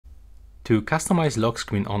To customize lock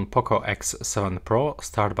screen on Poco X7 Pro,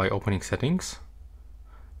 start by opening settings.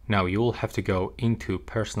 Now you will have to go into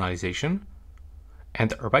personalization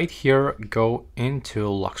and right here go into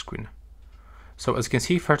lock screen. So as you can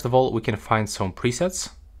see, first of all, we can find some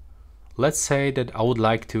presets. Let's say that I would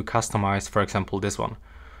like to customize, for example, this one.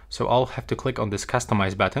 So I'll have to click on this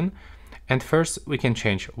customize button. And first we can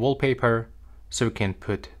change wallpaper. So we can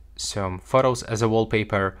put some photos as a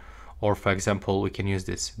wallpaper, or for example, we can use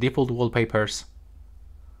this default wallpapers.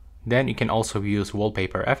 Then you can also use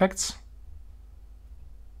wallpaper effects.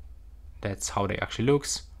 That's how they actually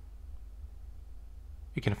looks.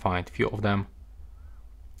 You can find a few of them.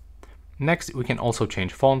 Next, we can also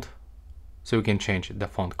change font. So we can change the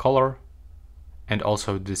font color and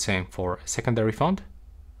also do the same for secondary font.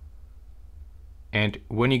 And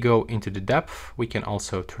when you go into the depth, we can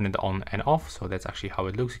also turn it on and off. So that's actually how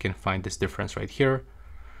it looks. You can find this difference right here.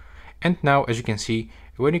 And now, as you can see,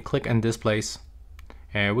 when you click on this place,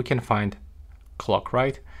 we can find clock,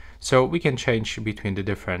 right? So we can change between the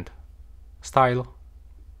different style.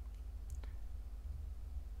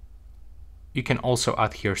 You can also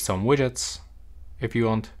add here some widgets if you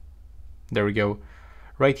want. There we go.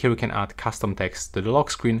 Right here we can add custom text to the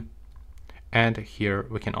lock screen. And here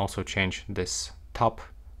we can also change this top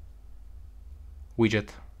widget,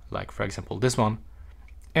 like for example this one.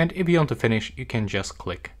 And if you want to finish, you can just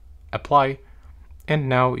click apply. And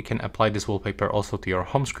now you can apply this wallpaper also to your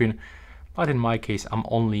home screen. But in my case, I'm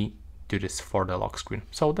only do this for the lock screen.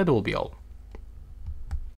 So that will be all.